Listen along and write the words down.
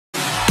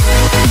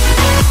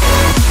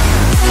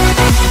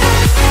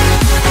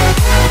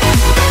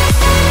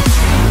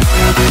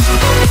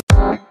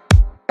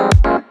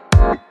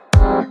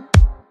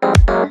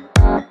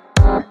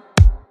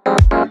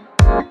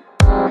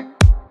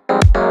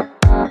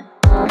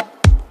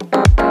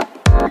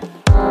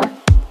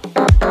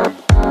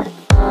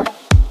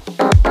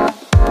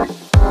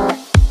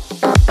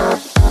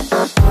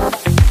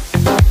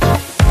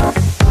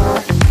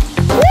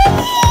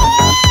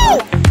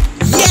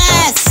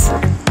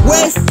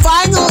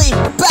finally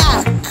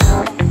back!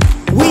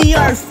 We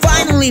are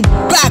finally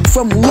back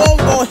from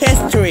logo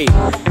history.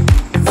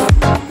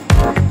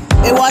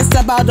 It was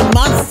about a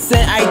month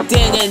since I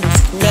didn't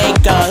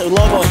make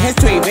logo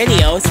history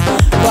videos,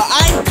 but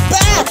I'm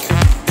back!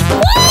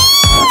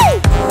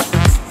 Woo!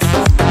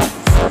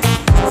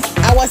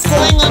 I was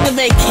going on a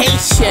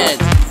vacation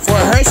for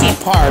Hershey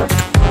Park,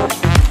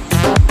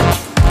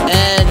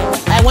 and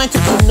I went to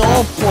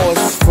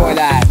Knoebels for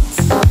that.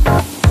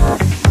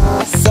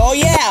 So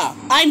yeah,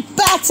 I'm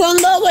back from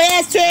logo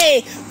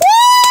history!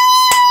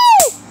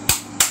 Woo!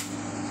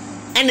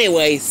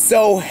 Anyway,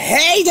 so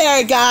hey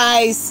there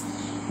guys!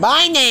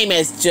 My name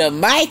is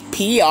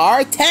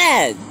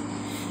JamikePR10,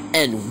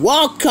 and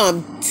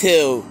welcome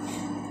to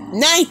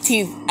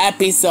 19th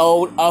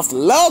episode of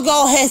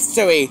Logo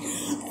History.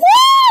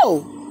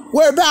 Woo!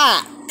 We're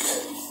back!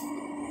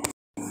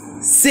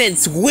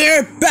 Since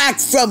we're back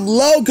from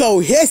Logo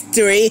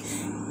History,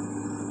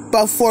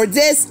 but for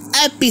this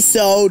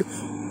episode,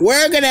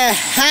 we're gonna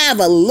have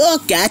a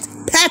look at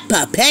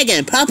Peppa Pig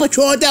and Paw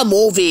Patrol the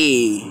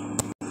movie.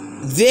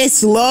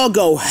 This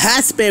logo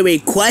has been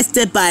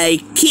requested by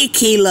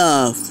Kiki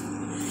Love.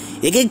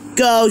 You can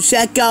go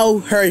check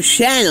out her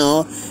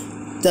channel.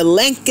 The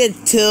link is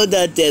to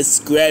the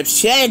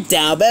description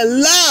down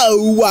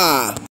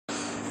below.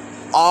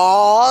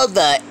 All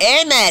the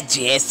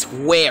images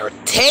were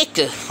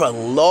taken from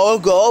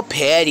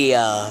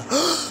Logopedia.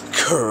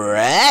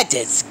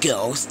 Credits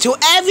goes to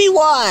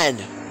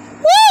everyone.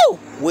 Woo!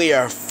 We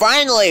are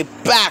finally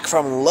back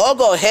from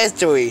Logo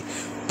History.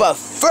 But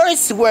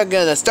first, we're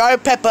gonna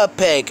start Peppa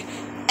Pig.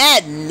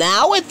 And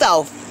now,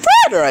 without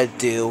further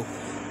ado,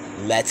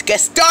 let's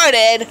get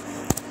started.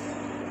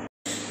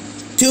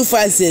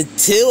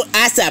 2002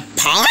 as a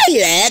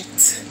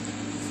pilot.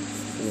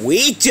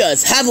 We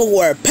just have a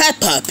word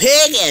Peppa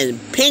Pig in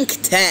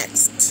pink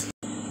text.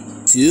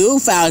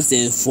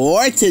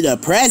 2004 to the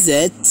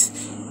present.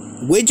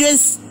 We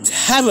just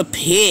have a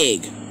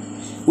pig.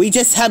 We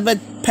just have a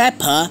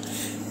Peppa,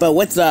 but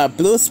with the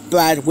blue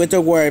splat with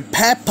the word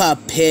Peppa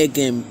Pig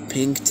in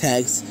pink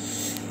text,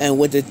 and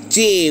with the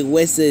G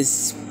with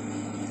this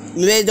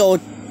little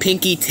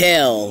pinky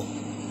tail.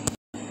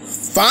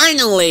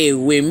 Finally,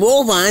 we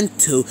move on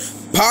to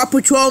Paw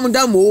Patrol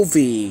the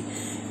movie.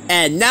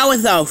 And now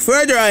without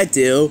further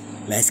ado,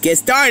 let's get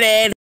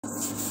started.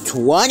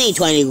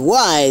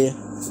 2021,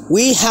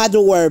 we had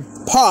the word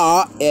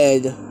paw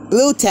in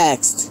blue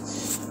text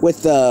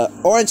with the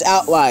orange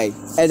outline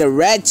and the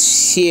red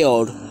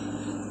shield.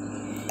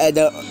 And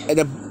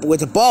with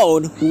the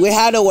bone, we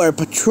had the word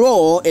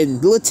patrol in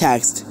blue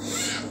text,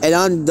 and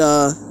I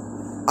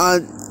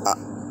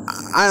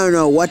don't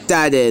know what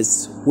that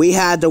is. We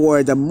had the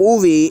word the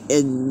movie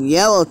in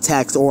yellow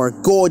text or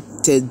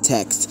golden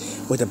text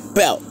with a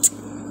belt,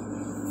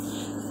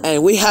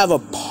 and we have a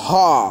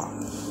paw.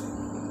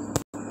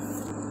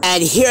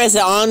 And here's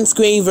the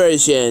on-screen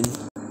version.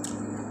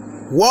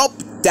 Well,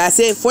 that's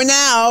it for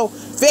now.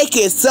 Thank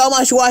you so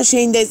much for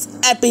watching this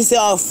episode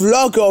of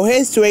Logo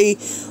History.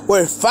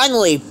 We're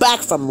finally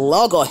back from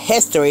Logo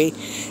History,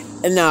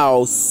 and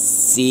I'll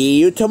see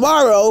you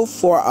tomorrow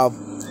for a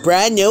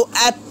brand new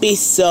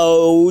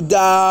episode.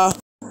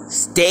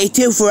 Stay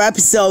tuned for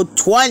episode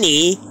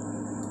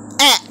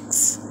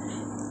 20X,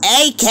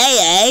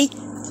 aka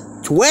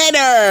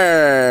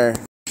Twitter.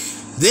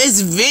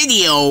 This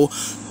video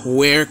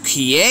were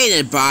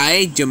created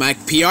by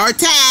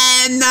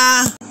JamikePR10.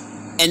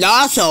 And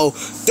also,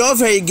 don't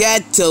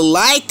forget to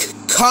like,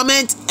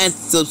 comment, and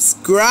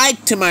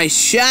subscribe to my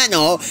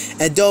channel,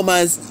 and don't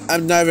miss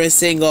another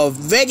single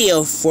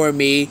video for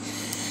me.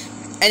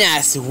 And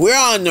as we're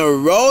on the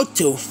road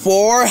to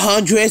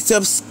 400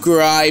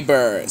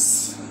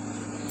 subscribers.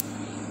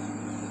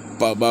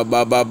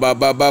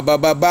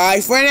 Bye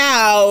for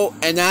now.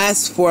 And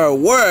as for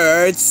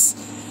words,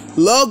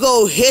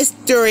 Logo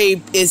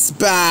History is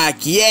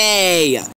back. Yay!